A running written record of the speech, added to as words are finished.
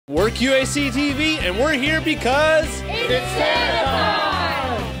We're QACTV, and we're here because it's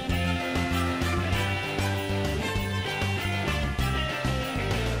SantaCon!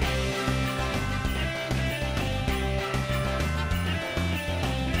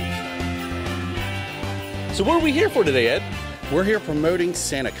 So what are we here for today, Ed? We're here promoting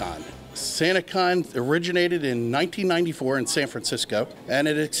SantaCon. SantaCon originated in 1994 in San Francisco, and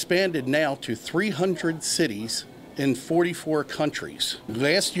it expanded now to 300 cities in 44 countries.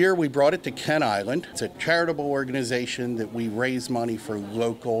 Last year, we brought it to Kent Island. It's a charitable organization that we raise money for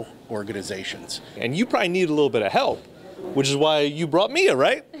local organizations. And you probably need a little bit of help, which is why you brought Mia,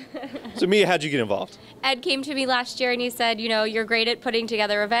 right? So Mia, how'd you get involved? Ed came to me last year and he said, you know, you're great at putting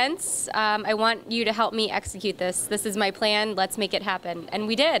together events. I want you to help me execute this. This is my plan. Let's make it happen. And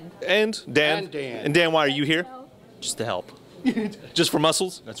we did. And Dan? And Dan, why are you here? Just to help. Just for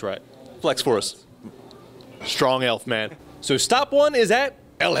muscles? That's right. Flex for us. Strong elf, man. So stop one is at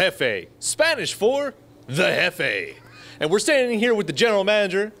El Jefe, Spanish for the Jefe. And we're standing here with the general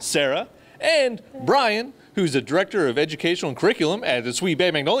manager, Sarah, and Brian, who's the director of educational and curriculum at the Sweet Bay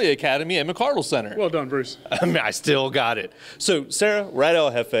Magnolia Academy and McCardle Center. Well done, Bruce. I mean, I still got it. So Sarah, we're at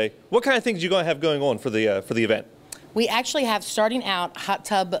El Jefe. What kind of things are you going to have going on for the event? We actually have, starting out, Hot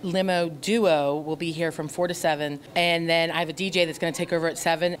Tub Limo Duo will be here from 4 to 7. And then I have a DJ that's going to take over at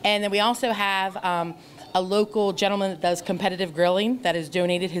 7. And then we also have a local gentleman that does competitive grilling that has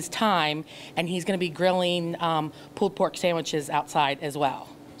donated his time. And he's going to be grilling pulled pork sandwiches outside as well.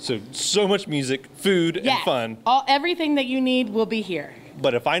 So much music, food, and fun. Everything that you need will be here.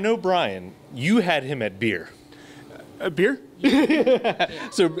 But if I know Brian, you had him at beer. Beer?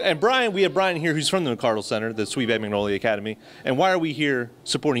 And Brian, we have Brian here who's from the McCardle Center, the Sweet Bay Magnolia Academy. And why are we here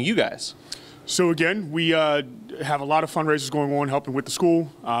supporting you guys? So again, we have a lot of fundraisers going on helping with the school.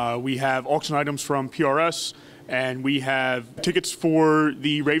 We have auction items from PRS, and we have tickets for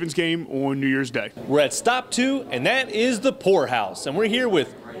the Ravens game on New Year's Day. We're at Stop 2, and that is the Poorhouse. And we're here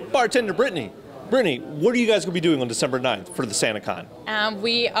with bartender Brittany. Brittany, what are you guys going to be doing on December 9th for the SantaCon?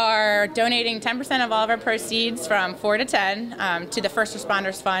 We are donating 10% of all of our proceeds from 4 to 10 to the First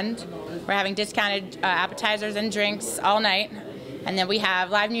Responders Fund. We're having discounted appetizers and drinks all night. And then we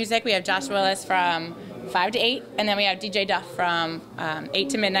have live music. We have Josh Willis from 5 to 8, and then we have DJ Duff from 8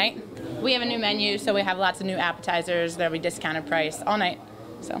 to midnight. We have a new menu, so we have lots of new appetizers. They'll be discounted price all night.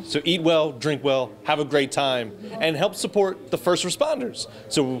 So eat well, drink well, have a great time, and help support the first responders.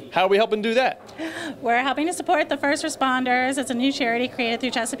 So how are we helping do that? We're helping to support the first responders. It's a new charity created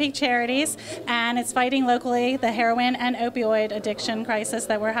through Chesapeake Charities, and it's fighting locally the heroin and opioid addiction crisis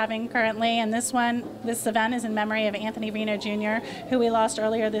that we're having currently. And this event is in memory of Anthony Reno Jr., who we lost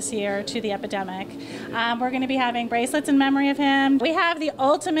earlier this year to the epidemic. We're going to be having bracelets in memory of him. We have the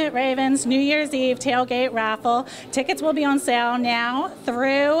Ultimate Ravens New Year's Eve tailgate raffle. Tickets will be on sale now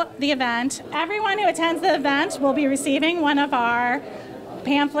through the event. Everyone who attends the event will be receiving one of our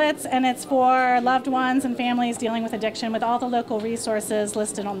pamphlets, and it's for loved ones and families dealing with addiction, with all the local resources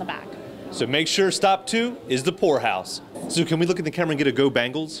listed on the back. So make sure Stop 2 is the Poorhouse. So can we look at the camera and get a Go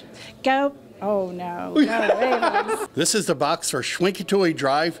Bengals? Go. Oh no. Go Ravens. This is the box for Schwinky Toy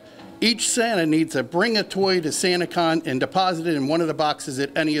Drive. Each Santa needs to bring a toy to SantaCon and deposit it in one of the boxes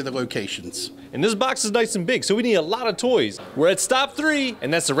at any of the locations. And this box is nice and big, so we need a lot of toys. We're at Stop 3,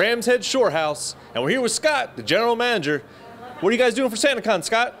 and that's the Rams Head Shore House. And we're here with Scott, the general manager. What are you guys doing for SantaCon,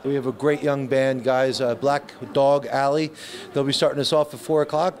 Scott? We have a great young band, guys, Black Dog Alley. They'll be starting us off at 4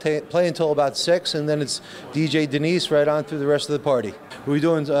 o'clock, play until about 6, and then it's DJ Denise right on through the rest of the party. We're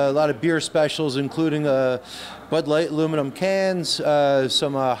doing a lot of beer specials, including Bud Light aluminum cans,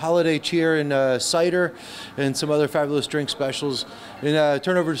 some holiday cheer and cider, and some other fabulous drink specials. And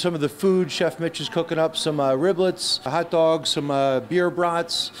turn over to some of the food. Chef Mitch is cooking up some riblets, hot dogs, some beer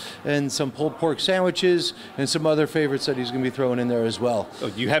brats, and some pulled pork sandwiches, and some other favorites that he's going to be throwing in there as well. Oh,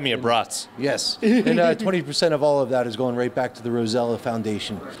 you had me at brats. Yes, and 20% of all of that is going right back to the Rosella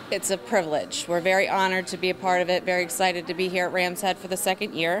Foundation. It's a privilege. We're very honored to be a part of it, very excited to be here at Rams Head for the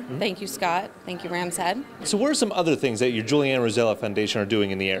second year. Mm-hmm. Thank you, Scott. Thank you, Rams Head. So what are some other things that your Julianne Rosella Foundation are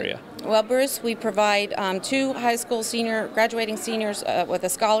doing in the area? Well, Bruce, we provide 2 high school graduating seniors with a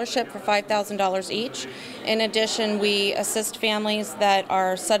scholarship for $5,000 each. In addition, we assist families that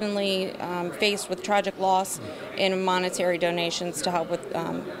are suddenly faced with tragic loss in monetary donations to help with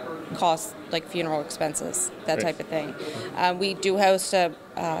costs like funeral expenses, that type of thing. We do host a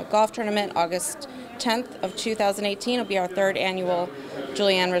golf tournament August 10th of 2018. It'll be our 3rd annual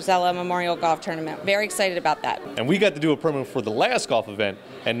Julianne Rosella Memorial Golf Tournament. Very excited about that. And we got to do a promo for the last golf event.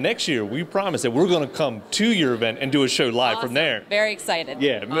 And next year, we promise that we're going to come to your event and do a show live from there. Very excited.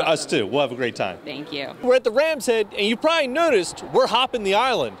 Yeah, us too. We'll have a great time. Thank you. We're at the Ram's Head, and you probably noticed we're hopping the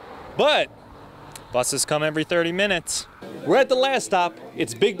island. But buses come every 30 minutes. We're at the last stop.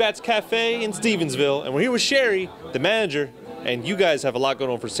 It's Big Bats Cafe in Stevensville, and we're here with Sherry, the manager. And you guys have a lot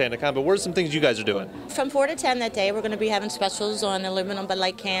going on for SantaCon, but what are some things you guys are doing? From 4 to 10 that day, we're going to be having specials on aluminum Bud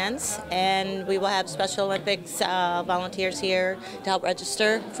Light cans, and we will have Special Olympics volunteers here to help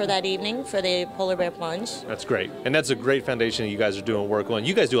register for that evening for the polar bear plunge. That's great. And that's a great foundation that you guys are doing work on.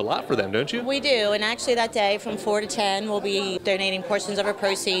 You guys do a lot for them, don't you? We do, and actually that day from 4 to 10, we'll be donating portions of our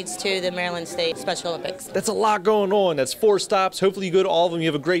proceeds to the Maryland State Special Olympics. That's a lot going on. That's 4 stops. Hopefully you go to all of them, you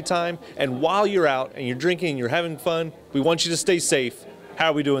have a great time, and while you're out and you're drinking and you're having fun, we want you to stay safe. How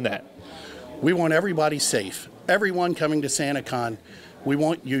are we doing that? We want everybody safe. Everyone coming to SantaCon, we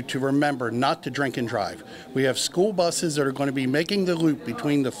want you to remember not to drink and drive. We have school buses that are going to be making the loop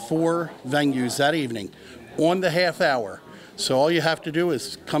between the 4 venues that evening on the half hour. So all you have to do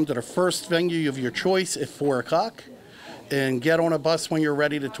is come to the first venue of your choice at 4 o'clock and get on a bus when you're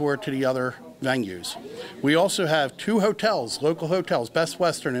ready to tour to the other venues. We also have 2 hotels, local hotels, Best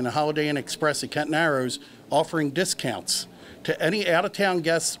Western and the Holiday Inn Express at Kent Narrows, offering discounts to any out-of-town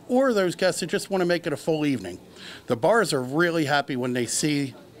guests or those guests that just want to make it a full evening. The bars are really happy when they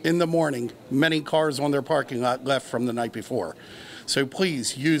see in the morning many cars on their parking lot left from the night before. So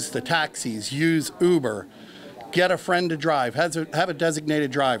please use the taxis, use Uber, get a friend to drive, have a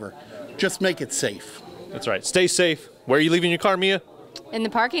designated driver. Just make it safe. That's right. Stay safe. Where are you leaving your car, Mia? In the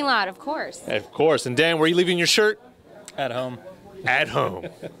parking lot, of course. Of course. And Dan, where are you leaving your shirt? At home. At home.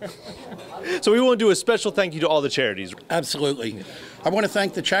 So we want to do a special thank you to all the charities. Absolutely. I want to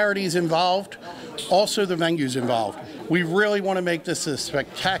thank the charities involved, also the venues involved. We really want to make this a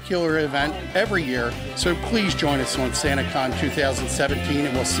spectacular event every year, so please join us on SantaCon 2017,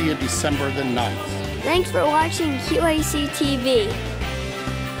 and we'll see you December the 9th. Thanks for watching QACTV.